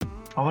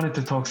I wanted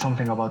to talk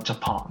something about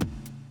Japan.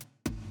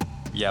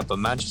 Yeah, but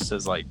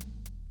Manchester's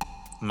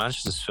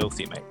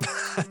filthy, mate.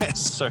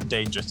 It's so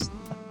dangerous.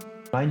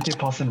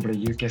 90% of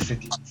the UK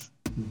cities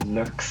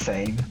look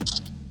same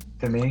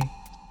to me.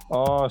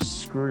 Oh,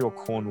 screw your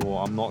Cornwall.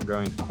 I'm not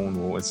going to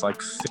Cornwall. It's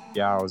like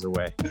 50 hours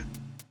away.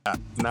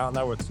 Now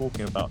that we're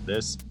talking about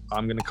this,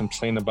 I'm going to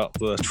complain about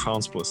the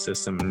transport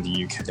system in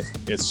the UK.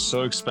 It's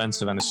so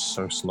expensive and it's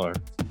so slow.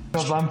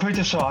 Because I'm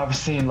pretty sure I've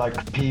seen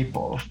like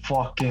people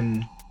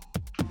fucking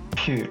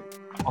puke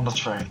on the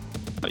train.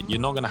 Like, you're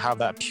not going to have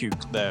that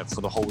puke there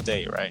for the whole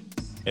day, right?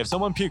 If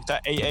someone puked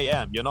at 8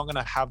 a.m., you're not going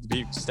to have the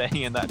puke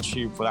staying in that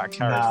tube for that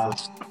carriage.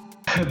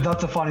 Nah.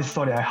 That's a funny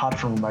story I had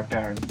from my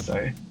parents,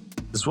 so.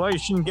 That's why you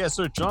shouldn't get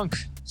so drunk,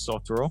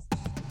 after all.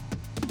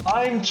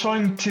 I'm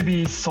trying to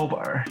be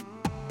sober.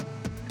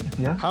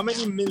 Yeah. How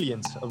many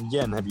millions of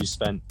yen have you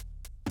spent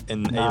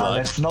in a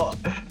life?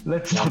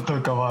 Let's not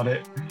talk about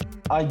it.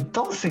 I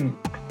don't think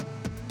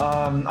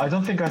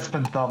I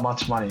spent that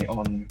much money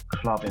on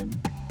clubbing.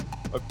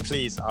 Oh,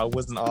 please, I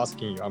wasn't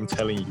asking you. I'm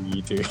telling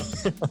you do.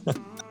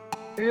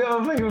 Yeah,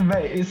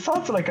 mate, it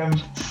sounds like I'm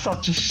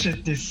such a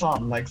shitty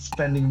son, like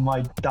spending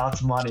my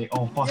dad's money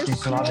on fucking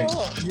clubbing.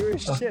 You're a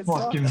shit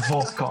fucking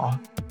vodka.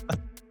 I'm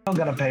not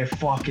gonna pay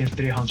fucking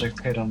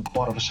 300 quid on a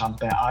bottle of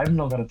champagne. I'm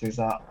not gonna do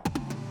that.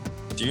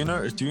 Do you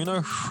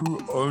know who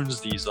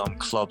owns these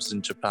clubs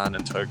in Japan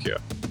and Tokyo?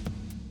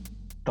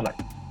 The like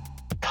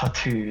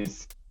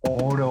tattoos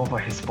all over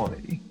his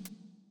body.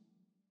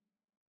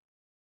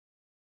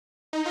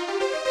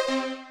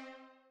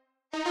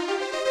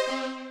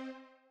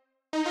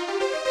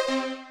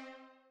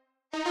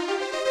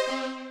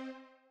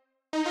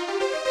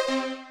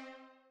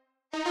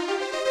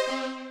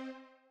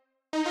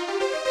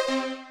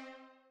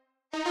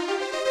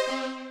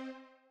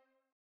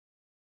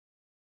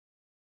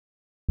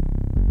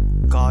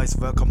 Guys,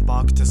 welcome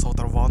back to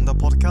Soda Wonder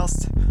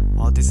podcast.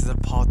 This is a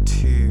part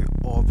 2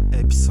 of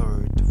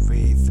episode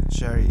with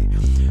Jerry.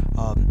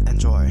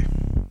 Enjoy.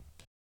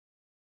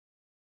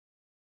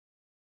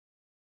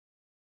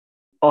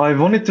 I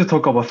wanted to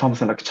talk about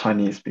something like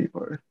Chinese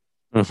people.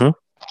 Mm-hmm.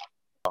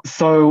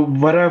 So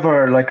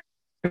whatever, like,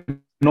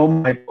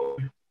 normal people,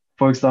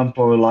 for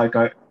example, like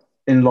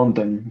in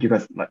London, you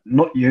guys, like,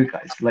 not you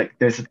guys, like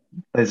there's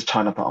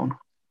Chinatown.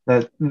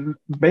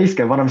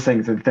 Basically what I'm saying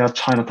is that there are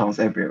Chinatowns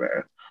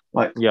everywhere.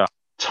 Like, yeah,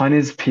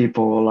 Chinese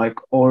people, like,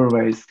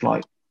 always,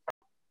 like,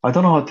 I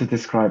don't know how to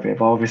describe it,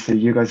 but obviously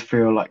you guys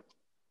feel like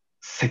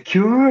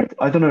secured.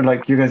 I don't know,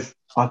 like, you guys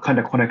are kind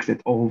of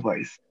connected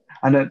always.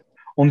 And then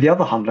on the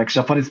other hand, like,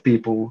 Japanese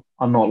people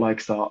are not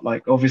like that.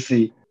 Like,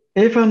 obviously,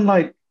 even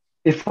like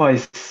if I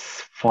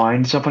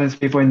find Japanese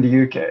people in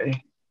the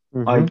UK,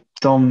 I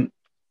don't.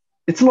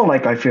 It's not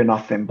like I feel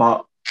nothing,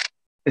 but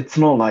it's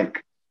not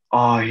like,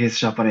 oh, he's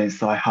Japanese,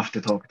 so I have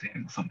to talk to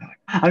him or something like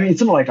that. I mean,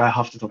 it's not like I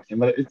have to talk to him,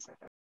 but it's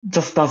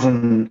just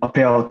doesn't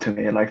appeal to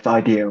me, like the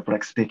idea of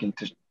like speaking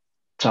to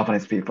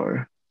Japanese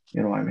people.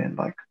 You know what I mean?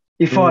 Like,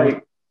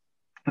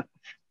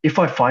 if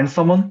I find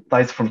someone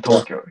that is from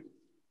Tokyo,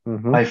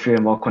 I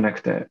feel more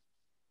connected,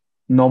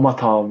 no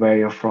matter where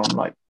you're from.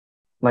 Like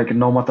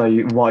no matter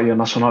what your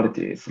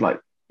nationality is. Like,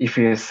 if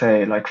you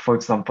say, like, for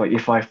example,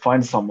 if I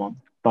find someone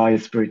that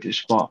is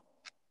British, but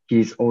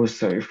he's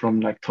also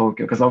from like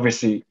Tokyo, because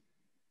obviously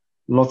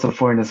lots of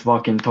foreigners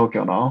work in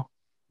Tokyo now.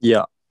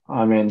 Yeah.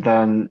 I mean,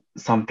 then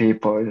some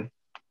foreigners,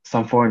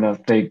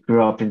 they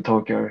grew up in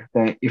Tokyo.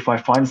 Then if I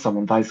find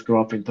someone that grew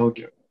up in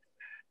Tokyo,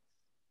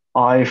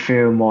 I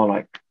feel more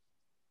like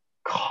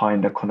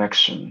kind of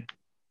connection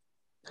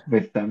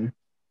with them.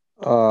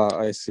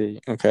 I see.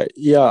 Okay.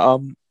 Yeah.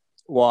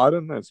 Well, I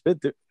don't know. It's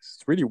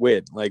really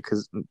weird. Like,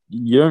 cause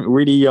you don't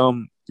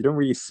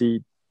really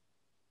see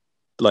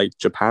like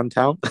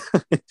Japantown.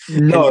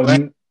 No,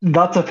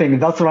 that's the thing.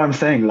 That's what I'm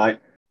saying. Like,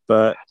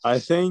 but I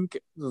think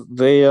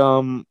they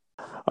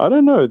I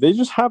don't know. They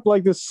just have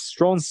like this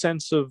strong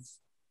sense of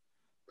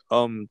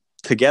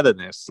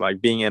togetherness,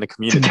 like being in a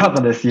community.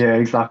 Togetherness, yeah,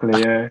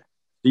 exactly, yeah.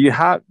 You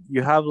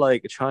have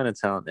like a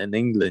Chinatown in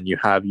England. You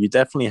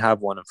definitely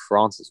have one in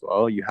France as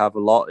well. You have a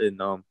lot in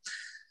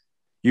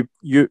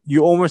you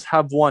almost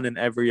have one in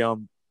every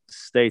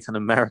state in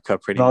America,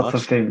 pretty much.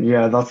 That's the thing.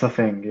 Yeah, that's the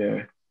thing.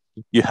 Yeah.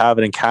 You have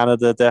it in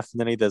Canada,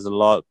 definitely. There's a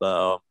lot,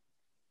 but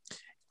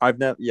I've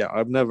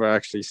never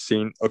actually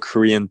seen a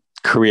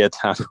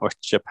Koreatown or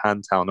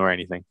Japantown or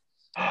anything.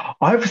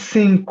 I've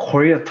seen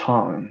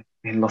Koreatown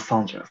in Los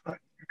Angeles, I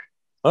think.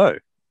 Oh.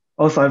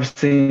 Also, I've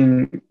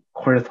seen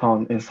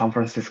Koreatown in San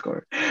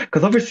Francisco.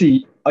 Because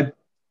obviously, I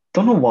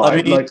don't know why. I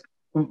mean, like,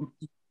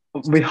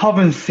 we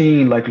haven't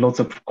seen like lots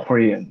of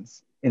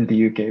Koreans in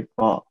the UK,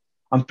 but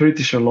I'm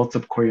pretty sure lots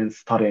of Koreans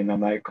study in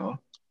America.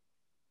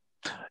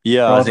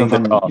 Yeah, I think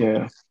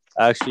yeah.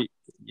 Actually,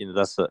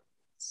 that's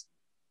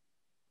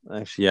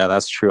Actually, yeah,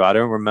 that's true. I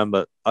don't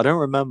remember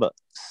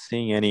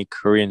seeing any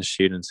Korean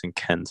students in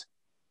Kent.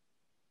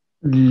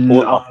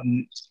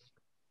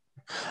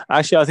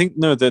 Actually, I think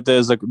no.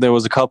 There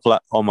was a couple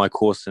on my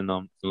course in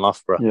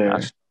Loughborough. Yeah.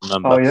 Actually, I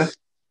remember. Oh yeah.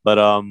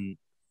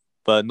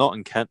 But not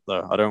in Kent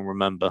though. I don't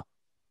remember.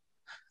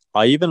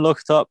 I even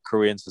looked up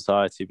Korean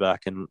society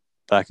back in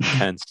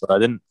Kent, but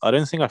I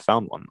don't think I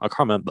found one. I can't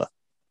remember.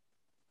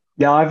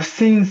 Yeah, I've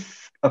seen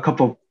a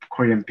couple of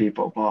Korean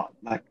people, but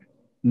like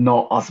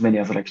not as many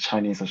as like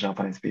Chinese or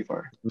Japanese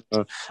people.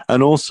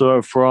 And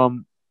also for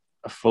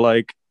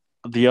like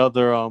the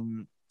other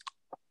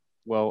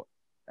well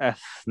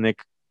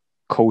ethnic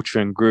culture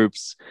and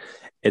groups,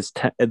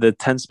 there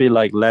tends to be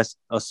like less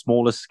a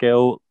smaller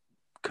scale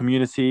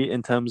community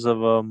in terms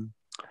of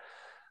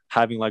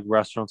having like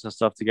restaurants and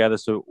stuff together.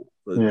 So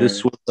Yeah.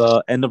 this was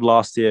the end of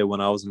last year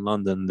when I was in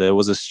London. There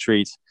was a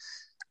street,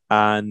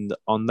 and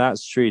on that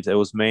street it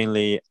was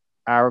mainly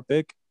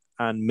Arabic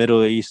and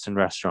Middle Eastern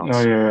Oh restaurants.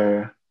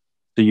 yeah.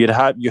 So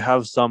you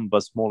have some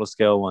but smaller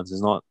scale ones.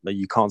 It's not like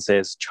you can't say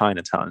it's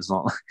Chinatown. It's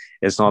not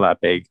it's not that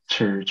big.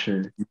 True,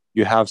 true.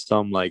 You have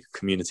some like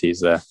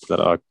communities there that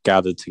are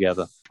gathered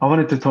together. I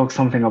wanted to talk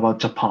something about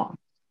Japan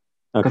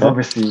because Okay.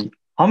 obviously,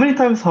 how many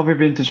times have you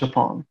been to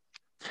Japan?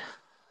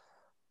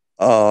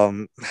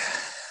 Um,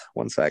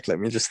 one sec. Let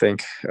me just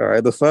think. All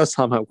right, the first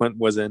time I went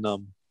was in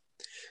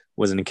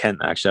Kent.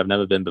 Actually, I've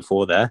never been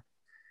before there.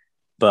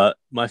 But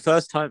my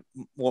first time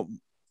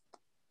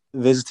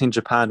visiting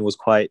Japan was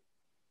quite.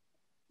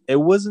 It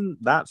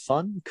wasn't that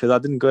fun because I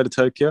didn't go to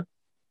Tokyo.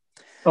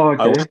 Oh,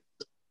 I okay.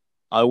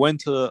 I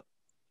went to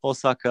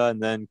Osaka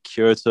and then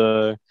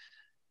Kyoto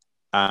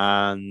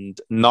and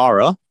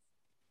Nara.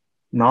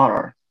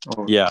 Nara.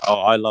 Oh. Yeah,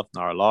 oh, I love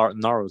Nara.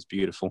 Nara was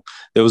beautiful.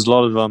 There was a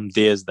lot of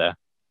deers there,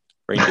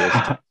 reindeers,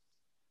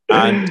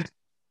 and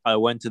I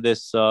went to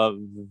this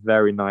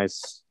very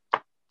nice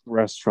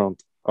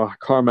restaurant. Oh, I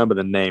can't remember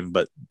the name,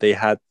 but they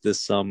had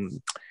this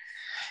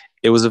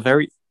It was a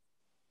very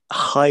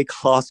high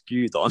class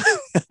gyudon,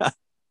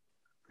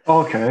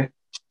 Okay.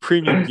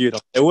 premium gyudon.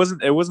 It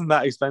wasn't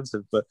that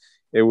expensive, but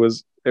it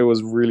was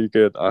really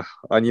good.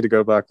 I need to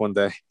go back one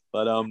day.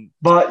 But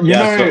But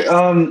yeah.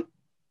 So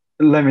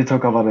let me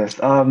talk about this.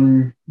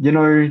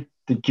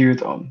 The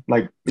gyudon,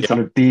 like it's yeah.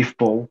 a beef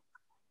ball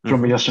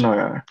from Mhm.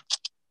 Yoshinoya.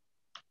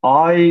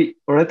 I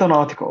read an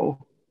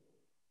article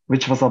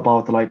which was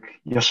about like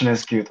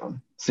Yoshinoya's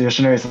gyudon. So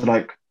Yoshinoya is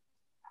like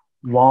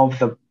one of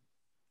the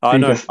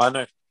biggest, I know,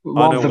 I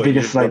one of know the what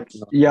biggest, like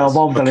Yoshinoya yeah, is.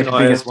 one of the like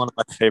Yoshinoya is biggest, one of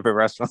my favorite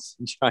restaurants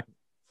in China.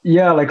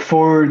 yeah, like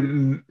for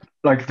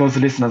like those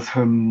listeners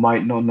who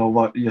might not know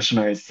what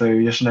Yoshinoya is. So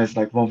Yoshinoya is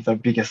like one of the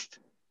biggest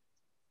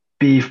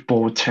beef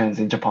ball chains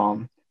in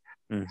Japan.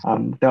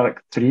 Mm. They're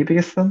like three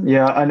biggest then.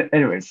 Yeah, and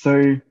anyway,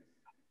 so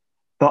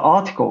the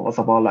article was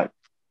about like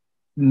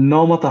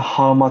no matter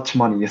how much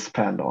money you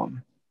spend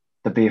on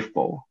the beef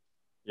bowl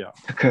Yeah.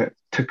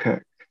 to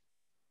cook,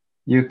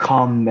 you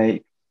can't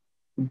make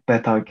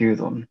better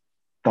gyudon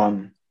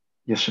than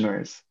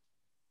Yoshinoya's.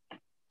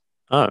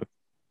 Oh.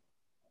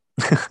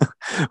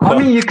 I Well,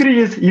 mean, you could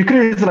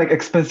use like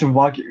expensive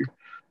wagyu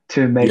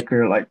to yeah. make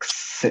your like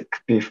sick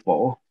beef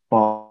bowl,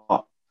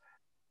 but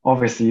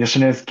obviously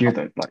Yoshinoya's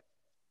gyudon like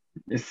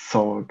is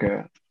so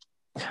good.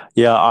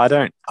 Yeah,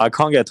 I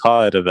can't get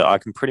tired of it. I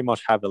can pretty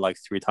much have it like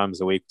 3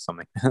 times a week or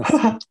something.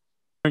 I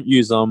don't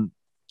use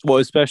well,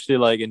 especially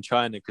like in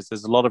China because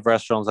there's a lot of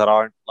restaurants that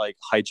aren't like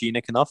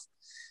hygienic enough.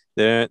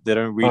 They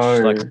don't reach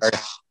like a Oh,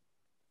 very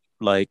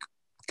like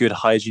good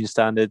hygiene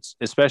standards,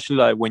 especially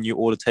like when you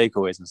order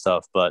takeaways and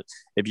stuff. But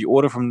if you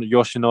order from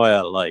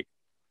Yoshinoya, like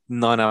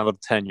 9 out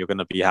of 10, you're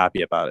gonna be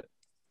happy about it.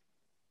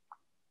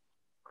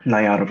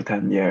 9 out of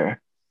 10, yeah.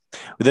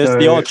 There's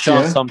the So odd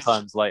chance yeah,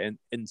 sometimes, like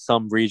in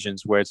some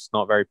regions where it's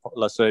not very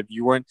popular. So if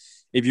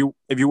you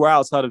were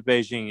outside of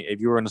Beijing,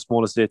 if you were in a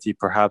smaller city,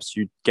 perhaps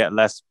you'd get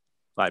less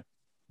like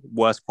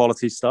worse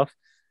quality stuff.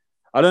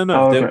 I don't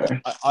know.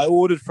 okay. I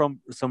ordered from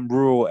some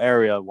rural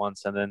area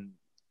once, and then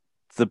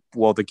the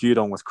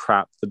gyudon was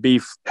crap. The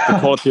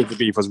quality of the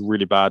beef was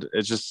really bad.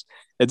 It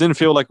didn't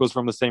feel like it was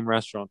from the same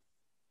restaurant.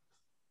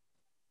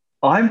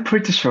 I'm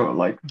pretty sure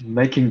like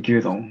making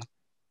gyudon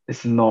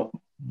is not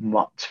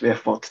much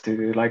effort to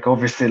do. Like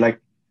obviously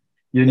like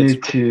you It's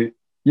need to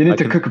you I need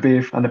to can cook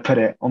beef and put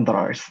it on the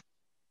rice.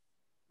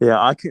 yeah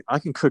I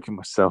can cook it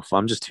myself.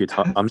 I'm just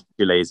I'm too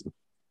lazy.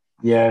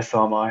 Yeah,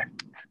 so am I.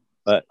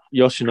 But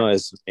Yoshino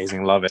is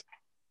amazing. Love it.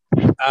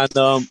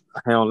 And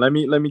hang on, let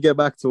me get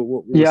back to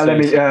what we were Yeah,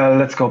 saying. So,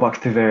 let's go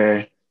back to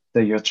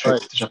the your all trip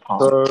right. to Japan.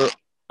 So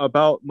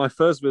about my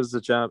first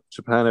visit to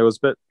Japan, it was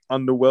a bit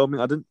underwhelming.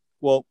 I didn't.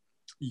 Well,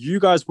 you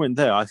guys went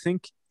there. I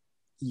think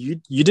you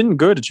didn't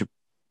go to Japan.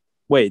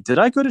 Wait, did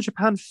I go to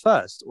Japan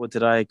first, or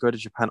did I go to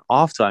Japan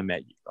after I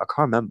met you? I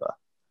can't remember.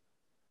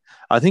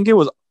 I think it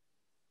was.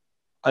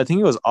 I think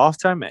it was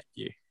after I met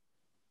you.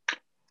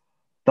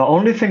 The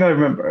only thing I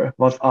remember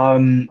was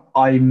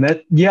I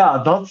met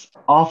yeah, that's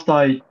after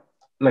I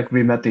like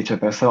we met each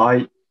other. So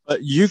I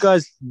But you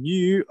guys,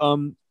 you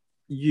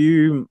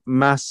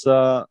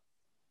Masa,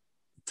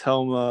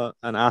 Telma,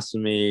 and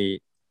Asumi,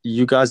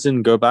 you guys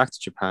didn't go back to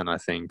Japan. I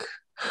think,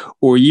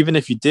 or even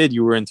if you did,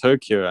 you were in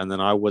Tokyo, and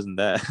then I wasn't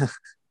there.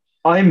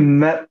 I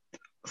met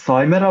so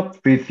I met up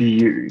with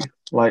you.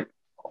 Like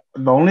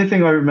the only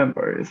thing I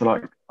remember is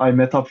like I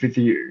met up with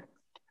you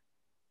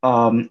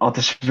at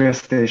the Shibuya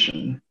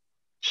station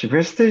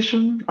Shibuya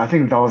Station. I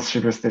think that was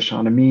Shibuya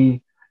Station. And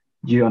me,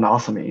 you, and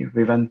Asami,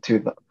 we went to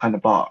the kind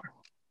of bar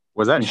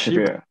Was that in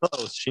Shiba? Shibuya. I thought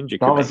it was That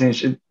Shinjuku, was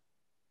mate. in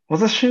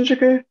was it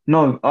Shinjuku?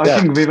 No, I Yeah.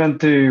 think we went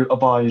to a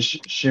bar in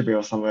Shibuya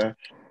or somewhere.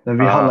 Then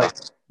we had Uh, like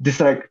this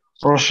like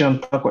Russian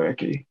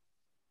takoyaki.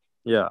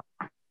 yeah.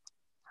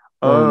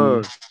 Oh,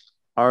 Um,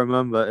 I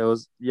remember. It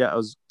was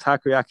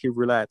takoyaki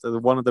roulette.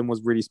 One of them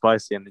was really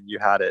spicy, and then you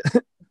had it.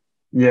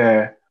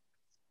 yeah,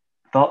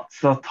 that's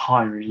the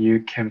time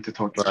you came to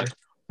Tokyo. Right.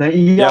 Then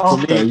Yeah, for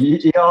me,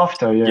 year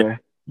after, yeah,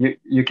 yeah,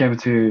 you came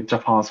to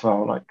Japan as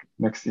well, like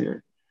next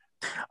year.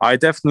 I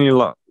definitely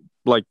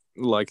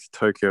liked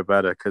Tokyo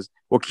better because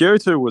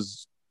Kyoto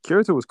was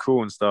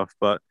cool and stuff,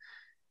 but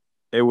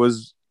it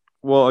was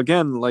well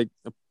again like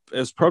it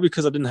was probably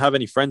because I didn't have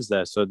any friends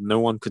there, so no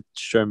one could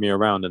show me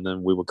around, and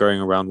then we were going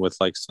around with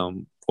like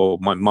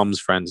my mum's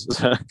friends.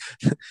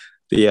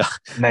 Yeah,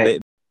 Mate, they,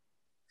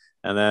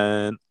 and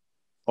then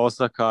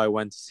Osaka, I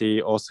went to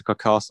see Osaka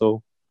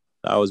Castle.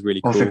 That was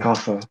really cool.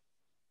 Osaka.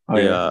 Oh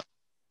yeah, Yeah,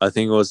 I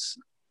think there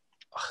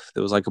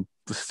was like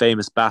a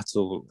famous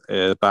battle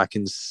back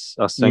in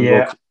Sengoku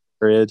yeah,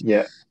 period.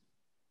 yeah.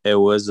 It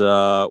was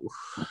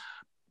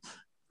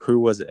who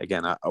was it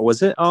again?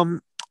 Was it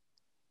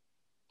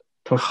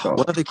Tokugawa,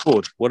 what are they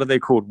called? What are they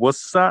called?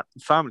 What's that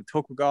family?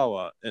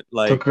 Tokugawa.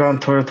 Tokugawa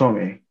and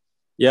Toyotomi.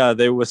 Yeah,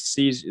 they were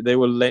siege. They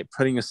were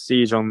putting a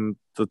siege on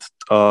the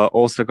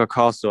Osaka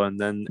castle, and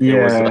then it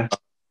was Yeah.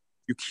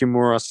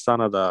 Yukimura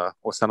Sanada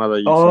or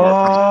Sanada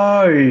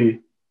Yukimura, Oh, you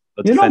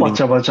the know defending much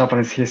about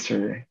Japanese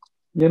history.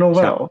 You know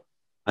champ. well.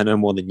 I know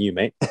more than you,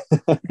 mate.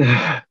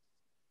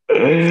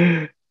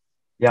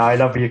 Yeah, I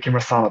love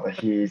Yukimura Sanada.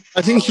 He's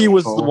I think he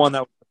was the so one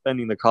that was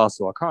defending the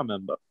castle. I can't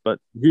remember, but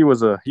he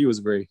was a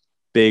very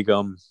big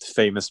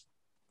famous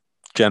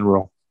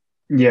general.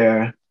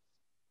 yeah.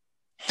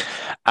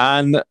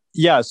 And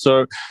yeah,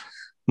 so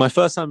my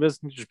first time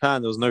visiting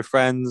Japan, there was no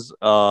friends.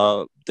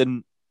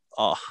 Didn't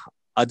uh,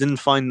 I didn't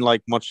find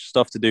like much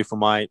stuff to do for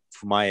my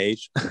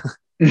age.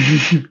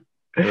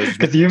 It was just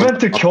Because you went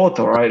to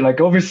Kyoto, right?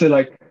 Like obviously,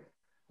 like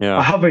I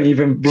yeah, haven't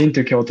even been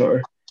to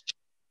Kyoto,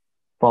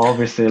 but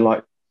obviously,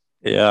 like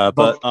yeah,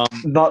 that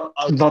but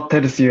that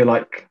tells you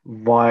like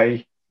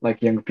why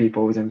like young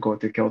people wouldn't go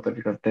to Kyoto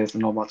because there's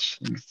not much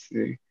things to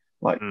do.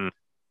 Like mm,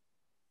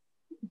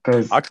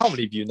 because I can't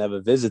believe you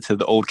never visited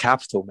the old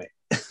capital, mate.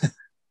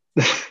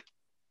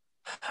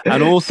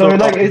 And also,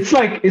 so it's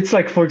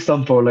like for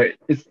example, like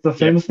it's the yeah,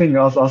 famous thing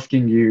I was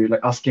asking you, like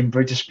asking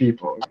British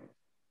people,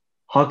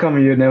 how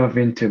come you never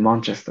been to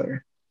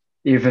Manchester,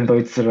 even though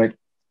it's like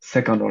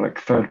second or like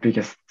third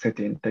biggest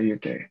city in the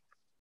UK?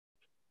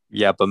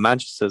 yeah, but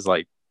Manchester's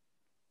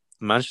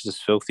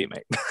filthy,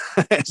 mate.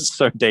 It's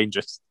so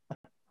dangerous.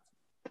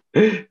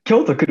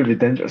 Kyoto could be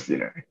dangerous, you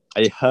know.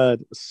 I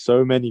heard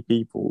so many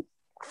people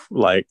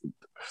like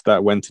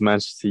that went to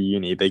Manchester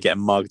Uni, they get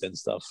mugged and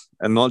stuff,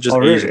 and not Oh just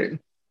Asian, really?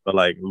 but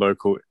like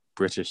local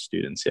British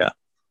students. Yeah.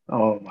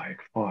 Oh my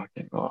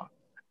fucking God.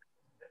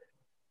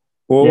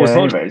 Well, Yeah, it's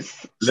not just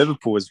anyways.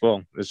 Liverpool as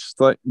well. It's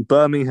just like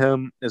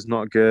Birmingham is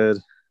not good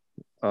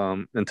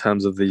in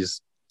terms of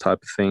these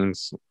type of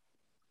things.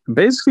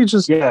 Basically,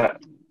 just Yeah.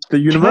 the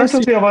Can I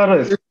talk university. to you about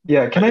this?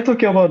 Yeah, can I talk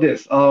to you about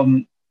this?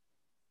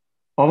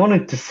 I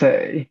wanted to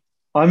say,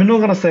 I'm not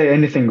gonna say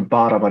anything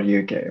bad about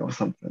UK or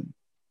something,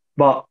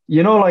 but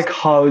you know, like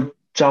how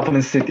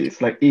Japanese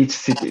cities, like each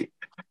city,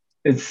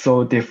 it's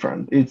so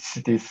different. Each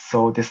city is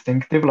so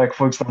distinctive. Like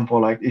for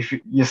example, like if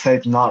you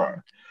said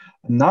Nara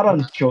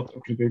and Kyoto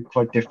could be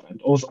quite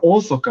different. Also,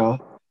 Osaka,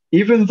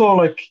 even though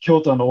like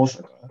Kyoto and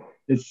Osaka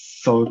is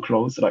so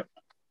close, like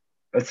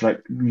it's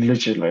like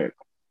literally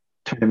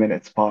 20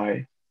 minutes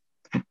by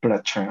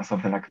bullet train or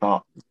something like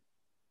that.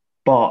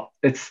 But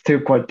it's still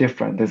quite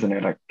different, isn't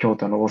it? Like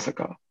Kyoto and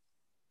Osaka.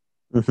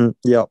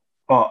 Yeah.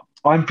 But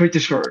I'm pretty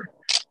sure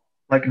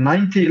like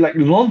 90, like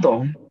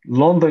London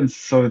is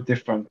so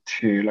different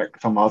to like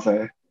some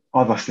other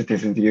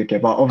cities in the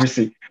UK. But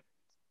obviously,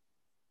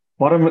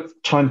 what I'm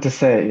trying to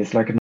say is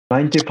like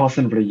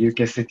 90% of the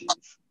UK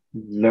cities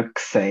look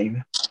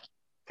same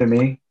to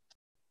me.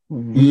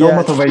 No Yeah.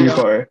 matter where you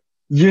go,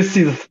 you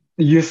see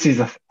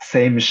the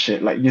same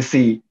shit. Like you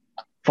see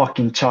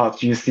fucking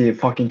church, you see a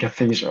fucking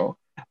cathedral.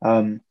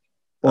 Um,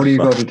 all you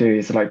got to do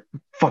is like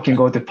fucking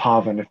go to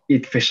pub and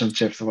eat fish and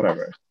chips or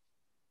whatever.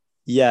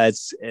 Yeah,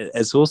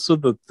 it's also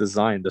the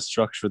design, the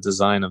structural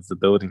design of the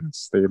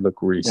buildings. They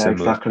look really Yeah,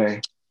 similar.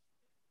 exactly.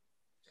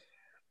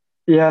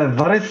 Yeah,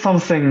 that is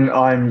something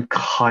I'm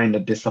kind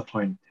of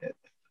disappointed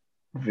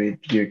with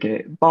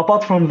UK. But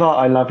apart from that,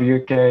 I love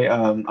UK.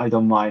 I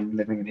don't mind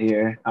living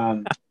here.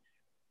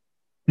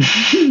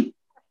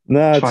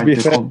 No, to Trying be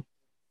to fair,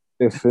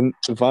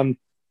 com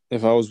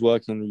if I was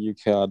working in the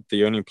UK,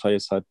 the only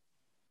place I'd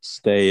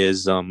stay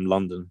is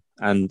London,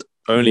 and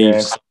only yeah,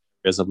 some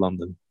areas of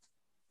London.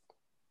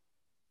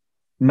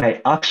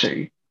 mate.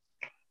 Actually,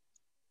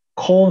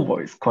 Cornwall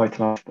is quite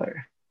nice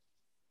there.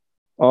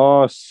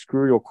 Oh,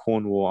 screw your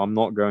Cornwall! I'm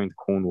not going to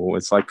Cornwall.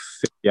 It's like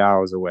 50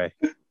 hours away.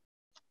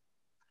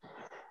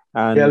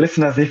 Yeah, And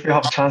listeners, if you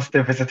have a chance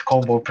to visit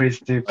Cornwall,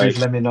 please like,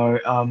 let me know.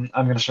 I'm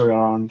gonna show you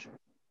around.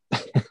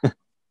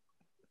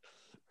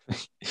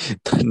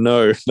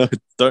 no, no,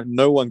 don't.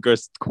 No one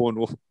goes to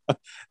Cornwall.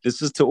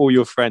 This is to all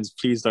your friends.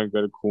 Please don't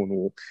go to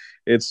Cornwall.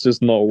 It's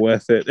just not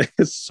worth it.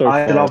 It's so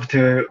I'd far. love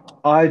to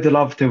I'd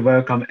love to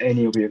welcome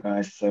any of you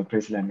guys, so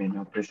please let me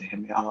know. Please hit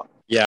me up.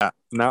 Yeah.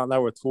 Now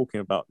that we're talking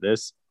about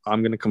this,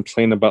 I'm gonna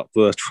complain about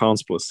the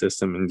transport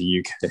system in the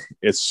UK.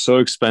 It's so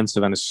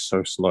expensive and it's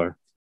so slow.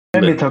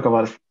 Let me talk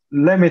about this.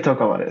 Let me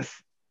talk about this.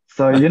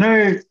 So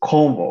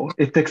Cornwall,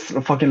 it takes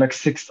fucking like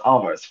 6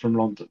 hours from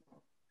London.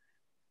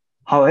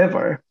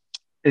 However,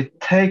 it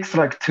takes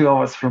like 2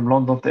 hours from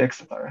London to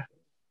Exeter.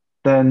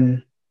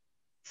 Then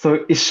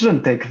so it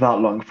shouldn't take that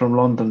long from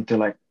London to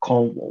like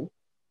Cornwall.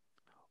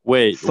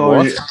 Wait,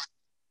 what? So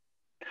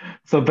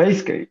so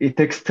basically it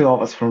takes 2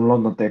 hours from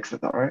London to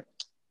Exeter, right?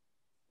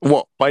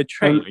 What, by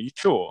train? And Are you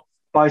sure?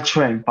 by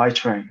train.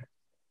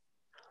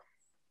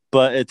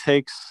 But it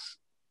takes.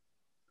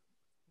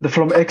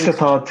 From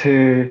Exeter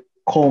to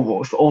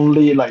Cornwall, it's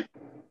only like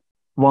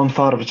one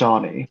third of the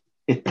journey.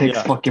 It takes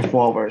Yeah. fucking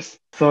 4 hours.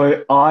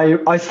 So I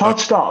Uh,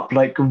 searched up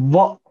like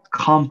what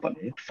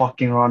company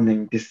fucking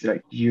running this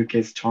like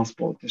UK's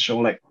transport to show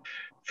like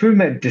who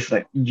made this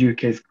like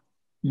UK's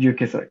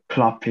like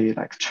crappy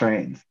like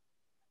trains.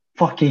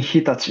 Fucking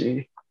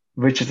Hitachi,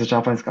 which is a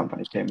Japanese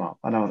company, came up,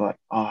 and I was like,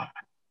 ah,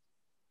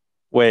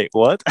 Wait,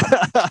 what?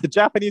 A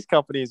Japanese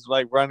company is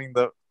like running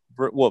the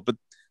what? But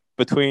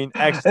between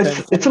Exeter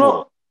and it's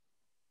Cornwall.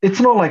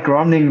 not like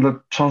running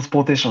the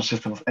transportation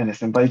system or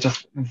anything, but it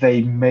just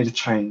they made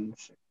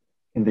trains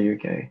in the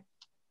UK.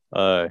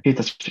 Uh,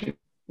 Hitachi,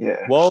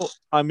 yeah. well,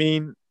 I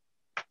mean,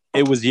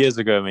 it was years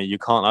ago, mate. You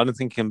can't. I don't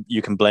think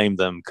you can blame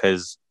them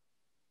because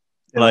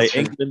Yeah, that's like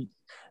true. England,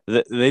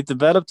 they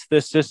developed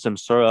this system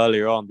so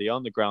earlier on, the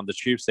underground, the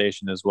tube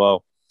station as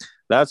well.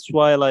 That's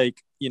why,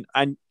 like,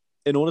 and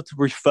in order to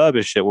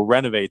refurbish it or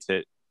renovate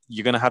it,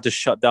 you're gonna have to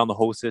shut down the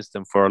whole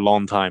system for a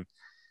long time,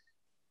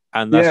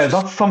 and that's Yeah,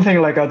 just that's something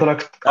like that.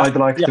 I'd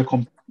like Yeah,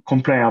 to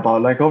complain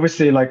about. Like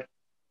obviously, like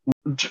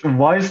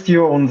whilst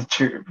you're on the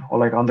tube or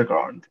like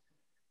underground,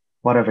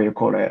 whatever you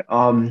call it,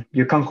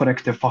 you can't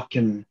connect to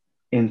fucking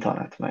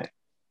internet, mate.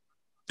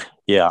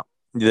 yeah.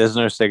 There's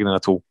no signal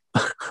at all.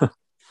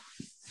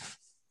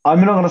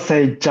 I'm not gonna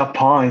say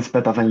Japan is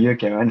better than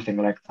UK or anything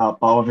like that,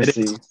 but It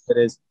obviously, is. It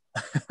is.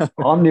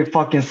 on the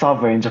fucking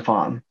subway in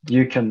Japan,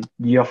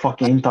 your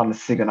fucking internet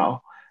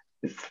signal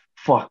is It's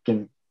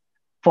fucking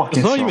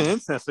not even strong.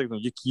 internet signal.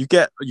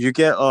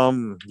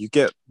 You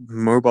get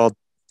mobile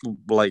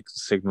like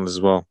signal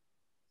as well.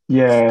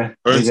 Yeah,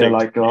 Phone you get signal.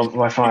 like You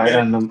Wi-Fi get it.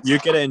 and You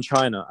get it in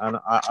China, and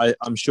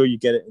I'm sure you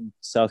get it in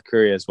South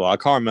Korea as well. I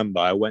can't remember.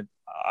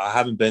 I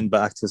haven't been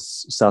back to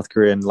South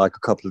Korea in like a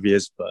couple of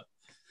years, but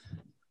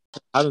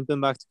I haven't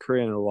been back to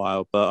Korea in a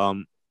while. But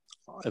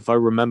if I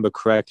remember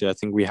correctly, I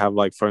think we have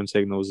like phone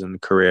signals in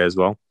Korea as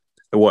well.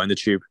 What in the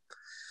tube,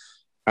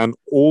 and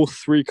all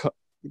three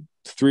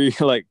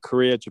like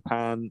Korea,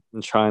 Japan,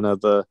 and China,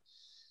 the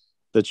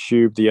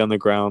tube, the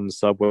underground, the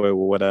subway, or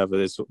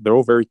whatever. They're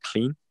all very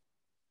clean.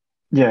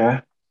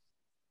 yeah.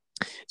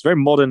 It's very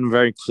modern,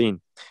 very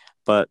clean.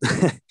 But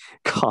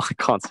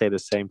can't say the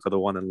same for the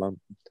one in London.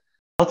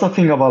 That's the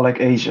thing about like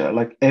Asia.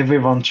 Like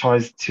everyone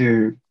tries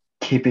to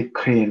keep it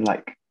clean.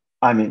 Like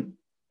I mean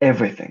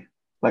everything.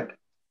 Like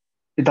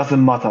it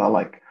doesn't matter.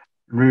 Like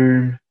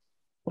room,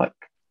 like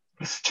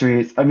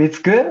streets. I mean it's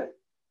good.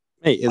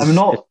 Hey, I'm is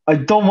not. I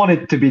don't want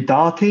it to be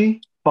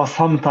dirty, but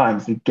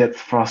sometimes it gets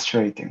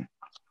frustrating.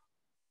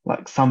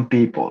 Like some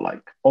people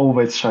like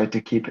always try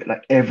to keep it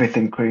like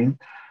everything clean,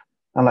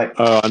 and like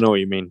oh, I know what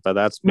you mean, but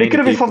that's it mainly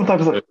could be people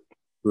sometimes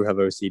who have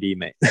OCD,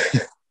 mate.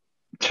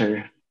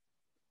 true.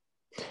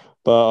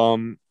 But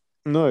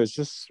no, it's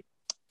just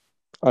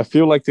I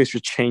feel like they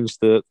should change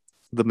the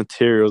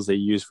materials they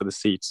use for the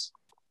seats.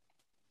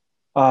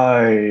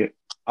 I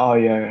oh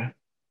yeah.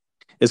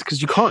 It's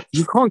because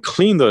you can't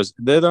clean those.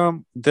 They're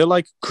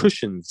like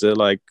cushions. They're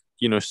like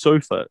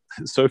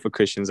sofa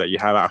cushions that you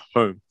have at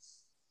home.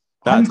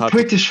 That I'm type of.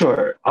 pretty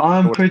sure.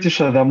 I'm pretty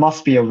sure there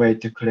must be a way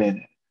to clean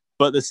it.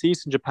 But the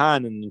seats in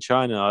Japan and in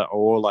China are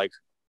all like,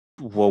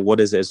 well, what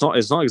is it? It's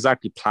not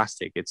exactly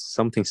plastic. It's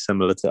something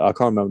similar to. I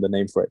can't remember the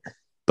name for it.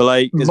 But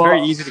like, it's very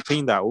But easy to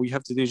clean that. All you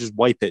have to do is just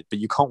wipe it, but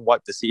you can't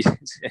wipe the seats.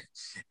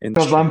 in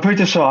because I'm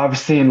pretty sure I've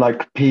seen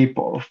like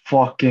people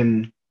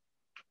fucking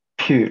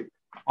puke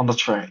on the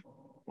train,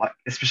 like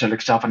especially like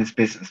Japanese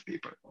business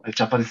people, like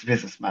Japanese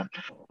businessmen.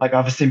 Like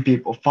I've seen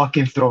people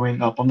fucking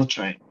throwing up on the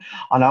train,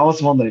 and I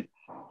was wondering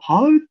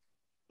how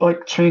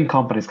like train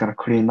companies gonna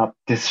clean up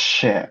this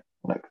shit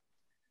like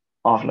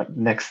off like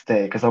next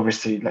day because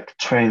obviously like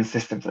train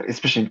systems, like,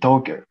 especially in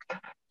Tokyo,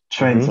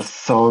 trains Mhm. are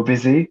so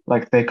busy,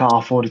 like they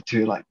can't afford it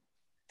to like.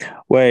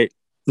 Wait,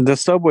 the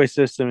subway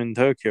system in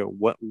Tokyo.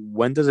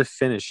 When does it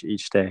finish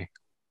each day?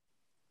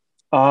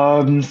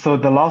 So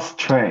the last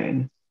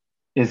train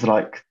is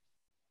like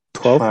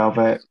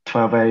 12.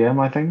 12 a.m.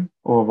 I think,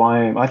 or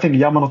 1 a.m. I think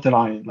Yamanote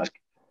Line, like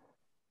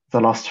the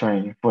last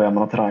train for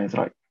Yamanote Line is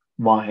like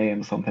 1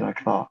 a.m. something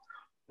like that.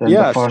 Then the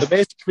Yeah, so first,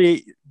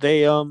 basically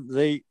they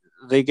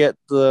get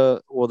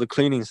the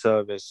cleaning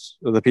service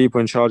or the people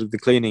in charge of the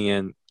cleaning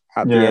in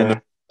at the end of yeah,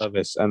 the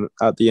service and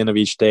at the end of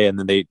each day, and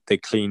then they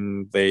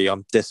clean, they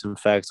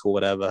disinfect or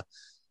whatever.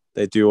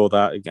 They do all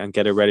that and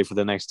get it ready for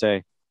the next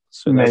day.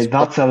 So that's mate,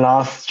 that's the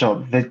last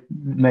job.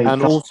 Mate,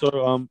 and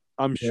also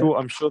yeah,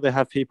 I'm sure they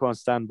have people on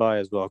standby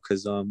as well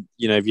because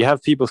if you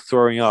have people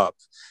throwing up,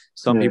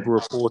 some yeah. people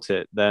report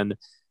it. Then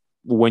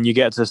when you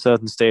get to a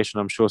certain station,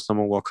 I'm sure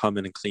someone will come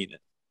in and clean it.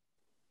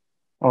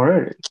 Oh,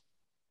 really?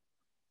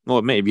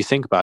 Well, mate, if you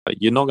think about it,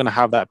 you're not going to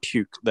have that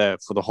puke there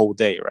for the whole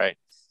day, right?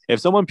 If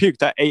someone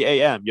puked at 8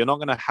 a.m., you're not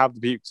going to have the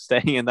puke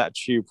staying in that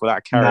tube for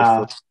that carriage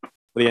Nah. for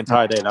the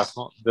entire day.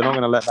 They're not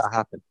going to let that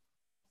happen.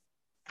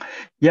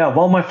 Yeah,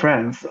 one of my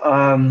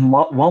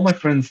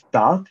friends'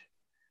 dad,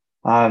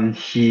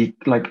 he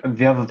like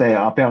the other day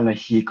apparently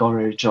he got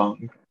really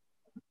drunk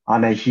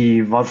and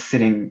he was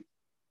sitting.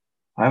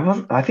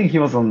 I think he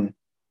was on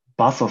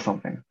bus or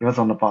something. He was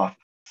on the bus.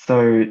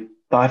 So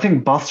I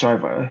think bus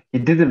driver he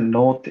didn't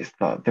notice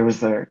that there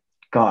was a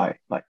guy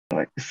like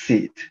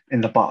seat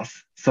in the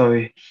bus.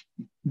 So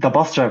the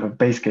bus driver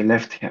basically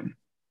left him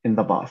in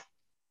the bus,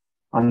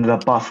 and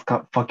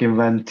the fucking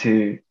went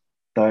to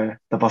the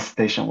bus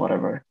station,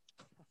 whatever,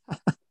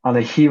 and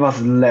he was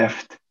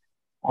left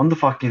on the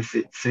fucking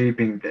seat,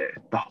 sleeping there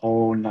the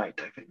whole night,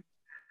 I think.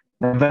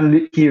 And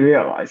when he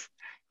realized,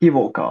 he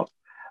woke up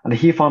and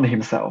he found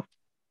himself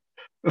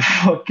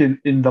fucking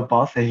in the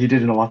bus and he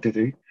didn't know what to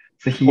do.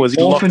 So Was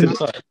he locked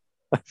inside?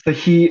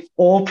 he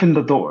opened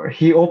the door.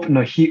 He opened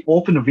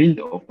the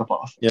window of the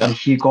bus and Yeah,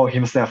 he got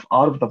himself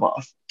out of the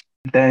bus.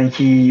 Then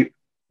he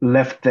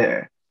left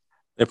there.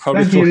 they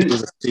probably Then thought he he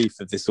was a thief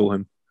if they saw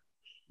him.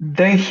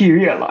 then he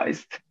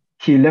realized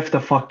he left the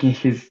fucking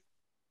his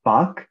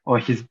bag or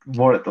his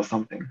wallet or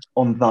something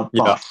on the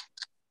Yeah. bus.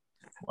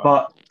 Wow.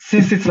 But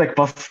since it's like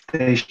bus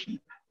station,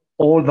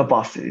 all the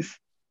buses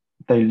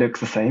they look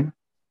the same.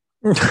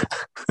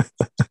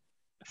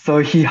 So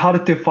he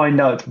had to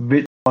find out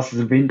which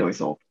bus's window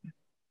is open.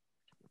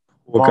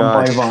 Poor One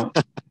guy. by one.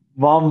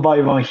 One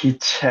by one, he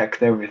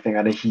checked everything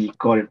and he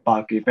got it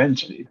back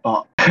eventually.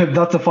 But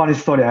that's a funny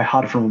story I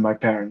had from my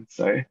parents.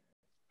 So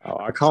Oh,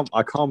 I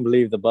can't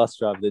believe the bus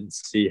driver didn't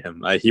see him.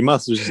 Like he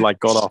must have just like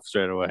got off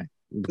straight away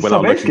so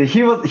without looking.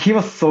 basically, he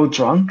was so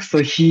drunk. So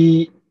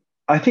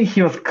I think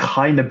he was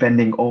kind of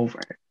bending over,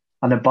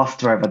 and the bus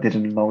driver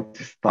didn't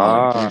notice that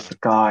like Ah, there's a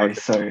guy. okay,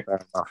 So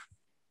fair enough.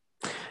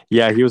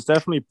 Yeah, he was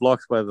definitely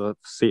blocked by the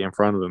seat in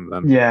front of him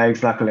then. yeah,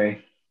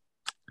 exactly.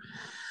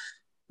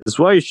 That's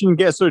why you shouldn't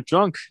get so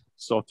drunk,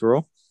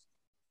 Sotoro.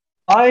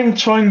 I'm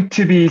trying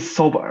to be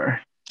sober.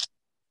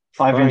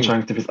 I've been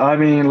Trying. trying to be. I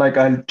mean, like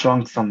I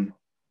drank some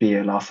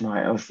beer last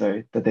night,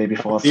 also the day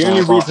before. The So,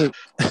 only but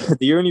reason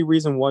the only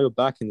reason why you're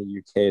back in the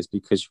UK is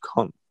because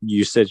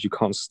you said you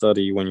can't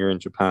study when you're in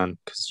Japan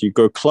because you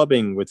go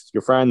clubbing with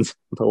your friends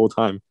the whole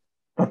time.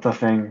 that's the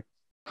thing.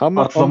 How At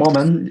much the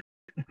moment,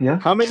 yeah.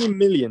 how many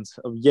millions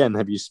of yen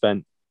have you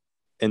spent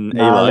in A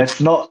Nah, Life?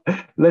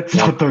 let's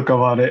not talk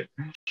about it.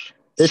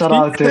 Shout 50?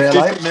 out to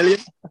 50 million?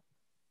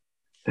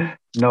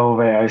 no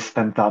way I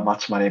spent that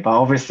much money. But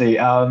obviously,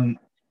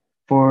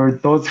 for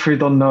those who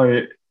don't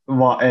know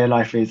what A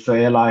Life is, so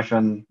A Life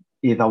and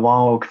either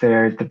One Oak,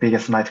 they're the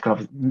biggest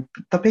nightclub,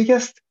 the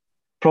biggest,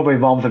 probably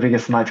one of the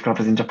biggest nightclubs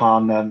in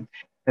Japan. And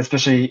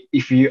especially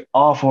if you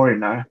are a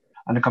foreigner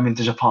and come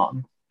into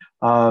Japan,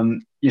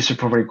 you should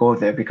probably go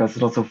there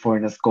because lots of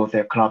foreigners go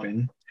there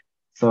clubbing.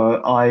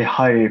 So I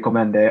highly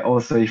recommend it.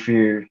 Also, if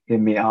you hit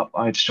me up,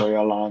 I'd show you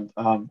around.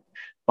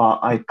 But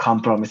I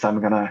can't promise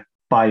I'm gonna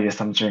buy you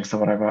some drinks or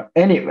whatever.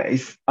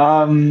 Anyways,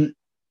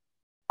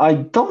 I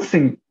don't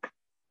think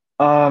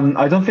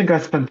I don't think I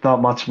spent that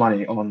much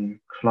money on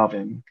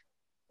clubbing.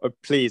 Oh,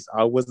 please,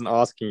 I wasn't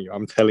asking you.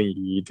 I'm telling you,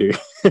 you do.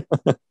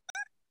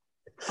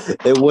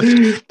 It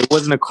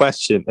wasn't a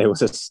question. It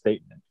was a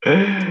statement.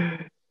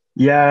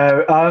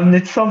 Yeah,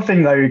 it's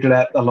something I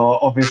regret a lot.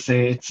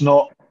 Obviously, it's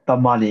not the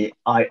money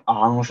I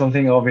earn or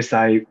something.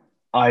 Obviously,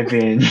 I've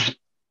been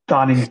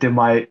turning to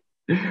my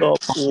Stop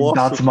washing.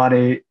 dad's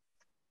money.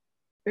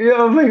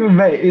 Yeah,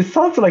 mate, it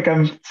sounds like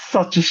I'm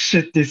such a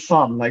shitty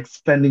son, like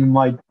spending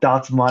my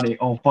dad's money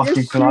on fucking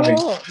Yes, you clubbing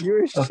are.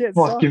 You're a a shit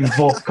son. fucking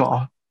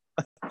vodka.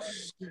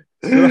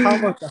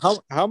 So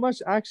how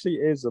much actually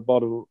is a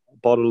bottle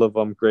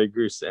of Grey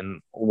Goose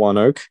in One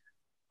Oak?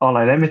 All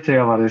right, let me tell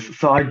you about this.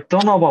 So I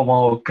don't know about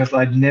One Oak because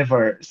I'd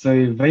never.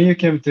 So when you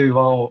came to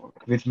One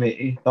Oak with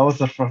me, that was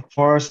the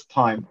first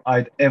time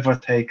I'd ever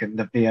taken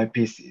the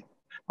VIP seat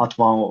at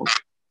One Oak.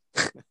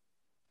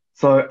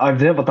 So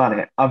I've never done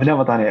it. I've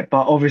never done it.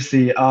 But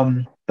obviously,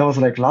 that was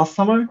like last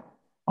summer.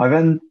 I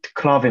went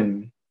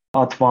clubbing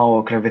at One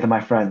Oak with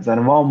my friends,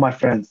 and one of my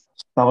friends,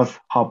 that was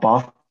her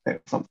birthday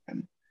or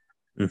something.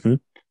 Mm-hmm.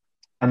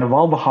 And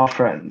one of her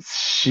friends,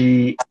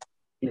 she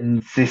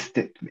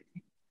insisted me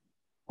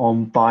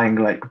on buying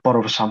like a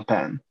bottle of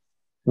champagne.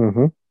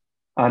 Mm-hmm.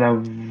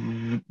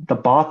 And the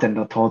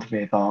bartender told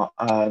me that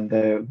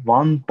the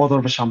one bottle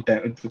of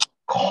champagne would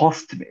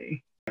cost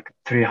me like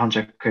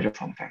 300 quid or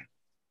something,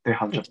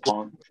 300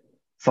 pounds.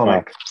 So Wow.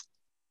 like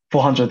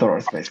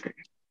 $400 basically.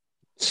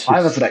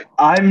 I was like,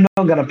 I'm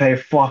not gonna pay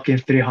fucking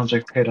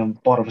 300 quid on a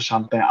bottle of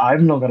champagne.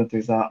 I'm not gonna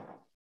do that.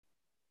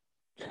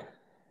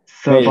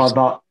 So Mate,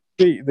 about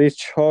that, they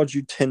charge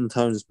you 10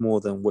 times more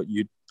than what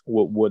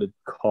would it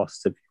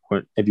cost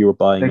if you were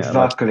buying it at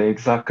like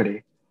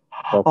exactly.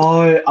 shop.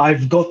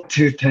 I've got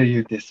to tell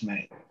you this,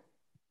 mate.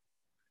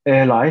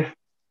 Air Life,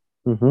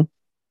 Mm-hmm.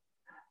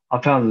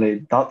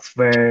 apparently that's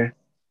where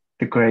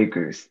the Grey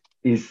Goose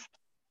is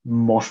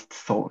most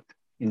sold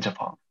in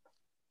Japan.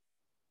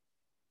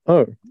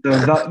 Oh, So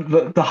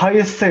the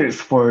highest sales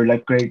for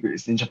like Grey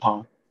Goose in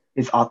Japan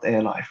is at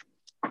Air Life.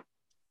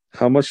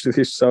 how much did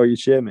they sell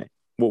each year, mate?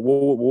 What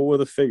were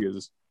the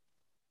figures?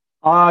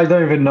 I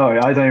don't even know.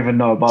 I don't even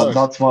know. But Oh,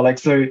 that's what like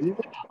so.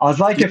 As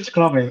I kept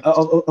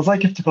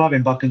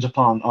clubbing back in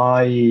Japan,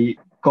 I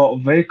got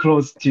very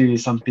close to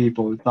some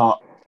people that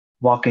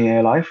work in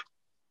Air Life.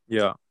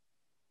 yeah.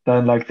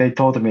 Then like they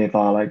told me that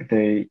like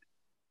they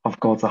have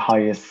got the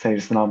highest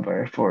sales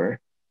number for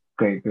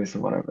Grey Goose or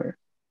whatever.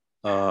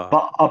 Uh,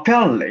 But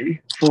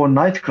apparently for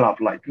nightclubs,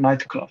 like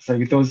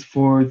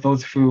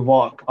those who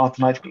work at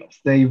nightclubs,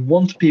 they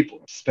want people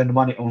to spend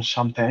money on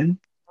champagne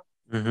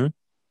mm-hmm.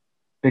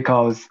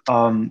 because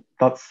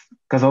that's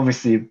because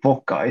obviously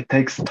vodka, it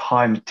takes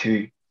time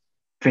to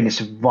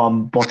finish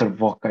one bottle of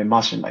vodka.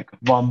 Imagine like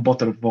one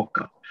bottle of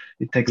vodka.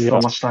 It takes so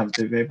Yeah. much time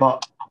to do it.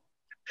 But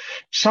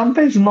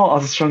champagne's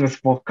not as strong as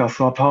vodka,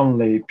 so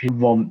apparently people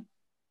want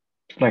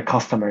like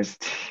customers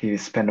to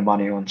spend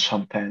money on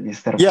champagne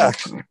instead of Yeah,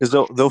 vodka. because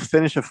they'll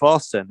finish a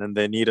fast and then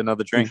they need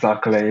another drink.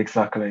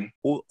 Exactly.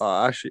 Well,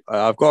 actually,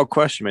 I've got a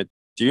question, mate.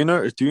 Do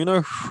you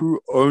know who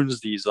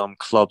owns these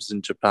clubs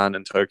in Japan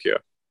and Tokyo?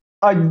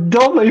 I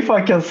don't know if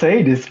I can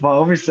say this, but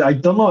obviously I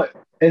don't know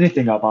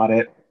anything about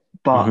it.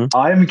 But Mm-hmm.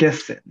 I'm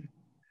guessing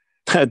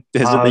Is it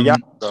the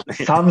Yakuza,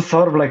 mate? some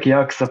sort of like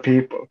Yakuza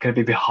people can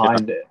be Yeah.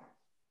 behind it.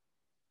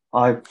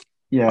 I I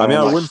yeah, mean,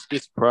 I like wouldn't be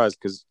surprised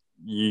because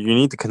you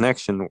need the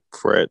connection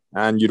for it,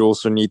 and you'd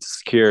also need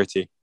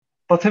security.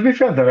 but to be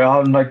fair though,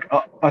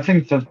 I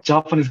think the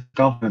Japanese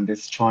government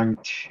is trying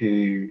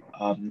to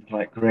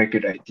like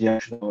regulate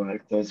Yakuza,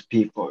 like those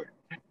people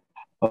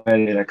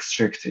very like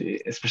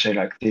strictly, especially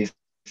like these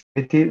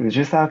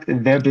just act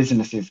their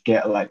businesses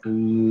get like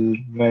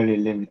very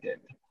limited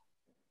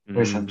Mm.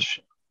 recent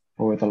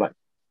for the like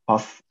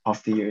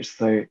past years.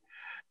 So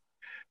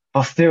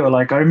but still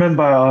like I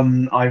remember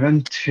I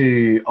went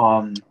to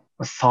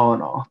a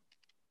sauna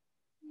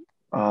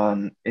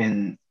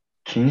in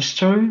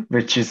Kinsho,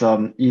 which is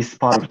east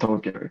part of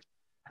Tokyo.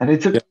 And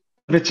it's a Yeah.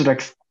 bit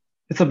like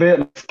it's a bit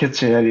like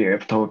sketchy area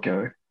of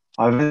Tokyo.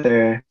 I went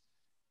there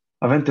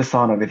I went to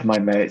sauna with my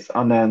mates,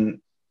 and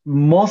then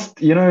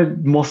most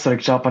like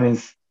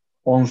Japanese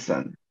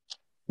onsen,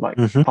 like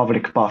Mm-hmm.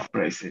 public bath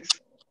places,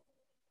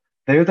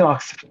 they would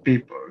accept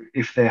people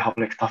if they have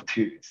like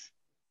tattoos,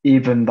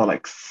 even the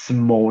like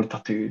small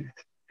tattoos.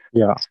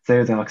 Yeah. They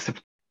would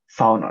accept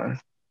saunas.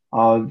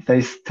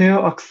 They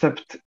still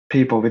accept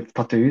people with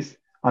tattoos,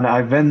 and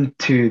I went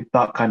to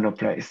that kind of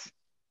place,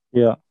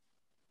 Yeah.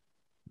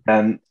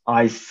 and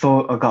I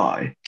saw a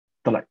guy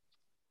that like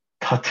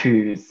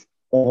tattoos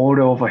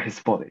all over his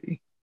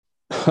body.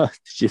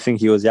 Did you think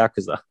he was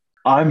Yakuza?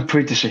 I'm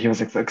pretty sure he was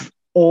like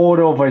all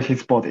over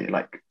his body,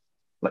 like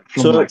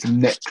from So like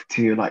neck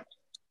to like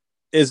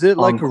is it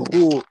like a ankle.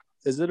 rule?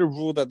 Is it a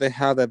rule that they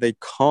have that they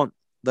can't,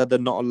 that they're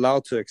not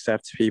allowed to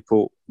accept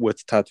people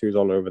with tattoos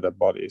all over their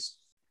bodies?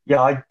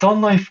 Yeah, I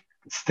don't know if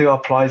it still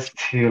applies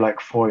to like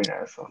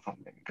foreigners or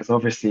something. Because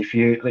obviously, if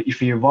you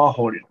are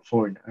a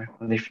foreigner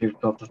and if you've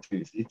got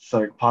tattoos, it's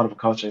like part of the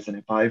culture, isn't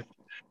it? But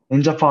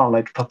in Japan,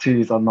 like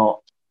tattoos are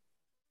not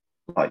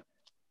like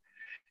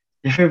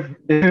if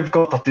you've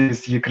got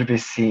tattoos, you could be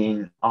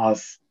seen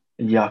as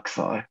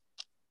yakuza.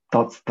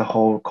 That's the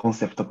whole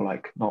concept of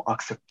like not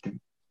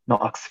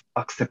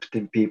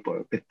accepting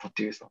people with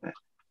tattoos on it.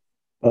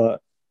 Uh,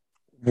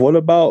 what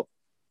about?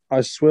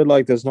 I swear,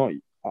 like, there's not.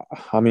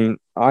 I mean,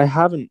 I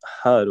haven't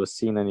heard or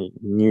seen any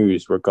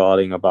news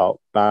regarding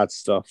about bad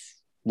stuff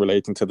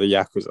relating to the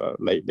Yakuza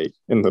lately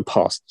in the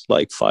past,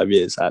 like 5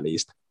 years at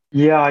least.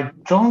 Yeah, I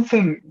don't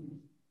think.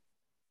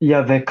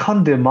 Yeah, they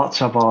can't do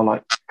much about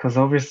like because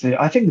obviously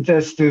I think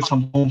there's still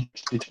some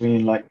conflict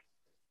between like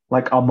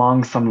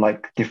among some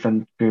like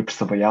different groups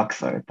of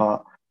yakuza, but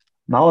Mm.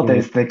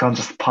 nowadays they can't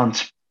just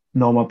punch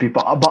normal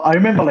people. But I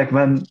remember like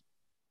when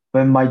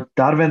my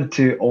dad went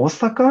to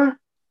Osaka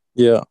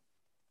Yeah.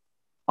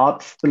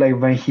 at like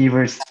when he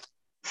was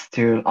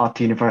still at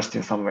university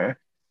or somewhere.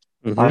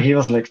 Mm-hmm. He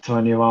was like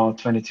 21,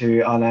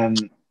 22, and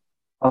then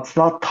at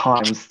that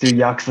time still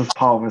Yakuza's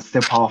power was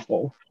still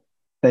powerful.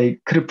 They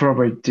could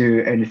probably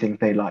do anything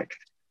they liked.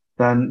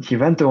 Then he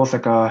went to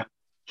Osaka.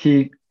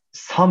 He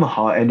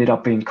somehow ended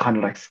up being kind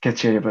of like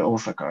sketchy with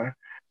Osaka.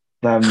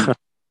 Then,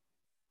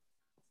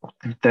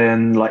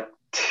 then like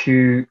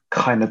two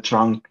kind of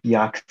drunk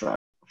yakuza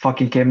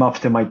fucking came up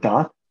to my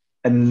dad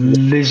Yeah.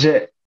 and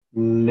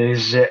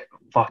legit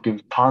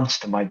fucking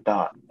punched my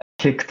dad,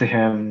 kicked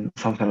him,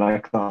 something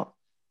like that.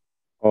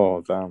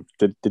 Oh damn!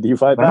 Did you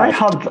fight When I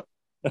back?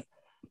 had,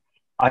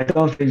 I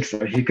don't think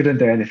so. He couldn't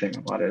do anything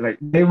about it. Like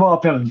they were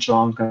apparently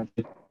drunk and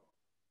they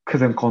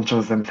couldn't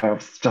control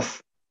themselves,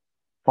 just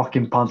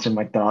fucking punching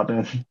my dad.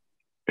 And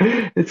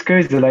it's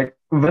crazy. Like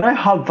when I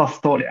heard that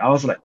story, I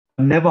was like,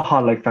 I never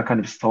heard like that kind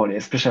of story,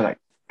 especially like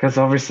because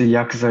obviously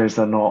Yakuza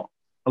are not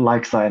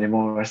like that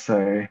anymore.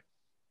 So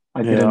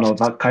I didn't Yeah. know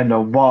that kind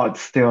of word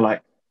still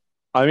like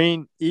I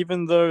mean,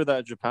 even though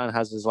that Japan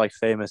has this like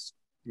famous,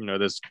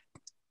 this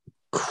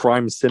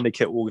crime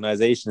syndicate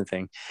organization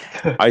thing,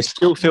 I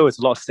still feel it's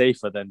a lot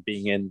safer than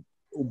being in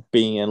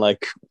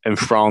like in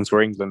France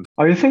or England.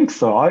 Oh, you think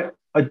so?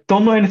 I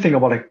don't know anything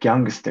about like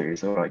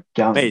gangsters or like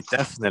Mate, gangs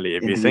definitely,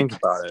 if in you the think UK.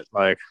 about it,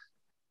 like,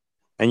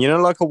 and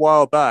like a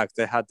while back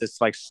they had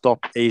this like stop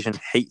Asian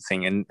hate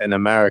thing in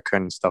America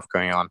and stuff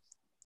going on.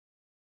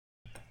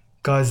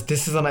 Guys,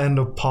 this is an end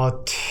of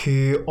part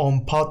 2.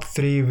 On part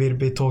 3, we'll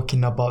be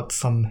talking about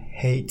some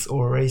hate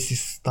or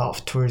racist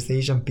stuff towards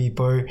Asian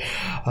people.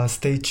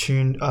 Stay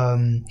tuned.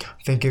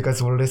 Thank you guys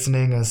for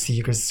listening and see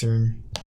you guys soon.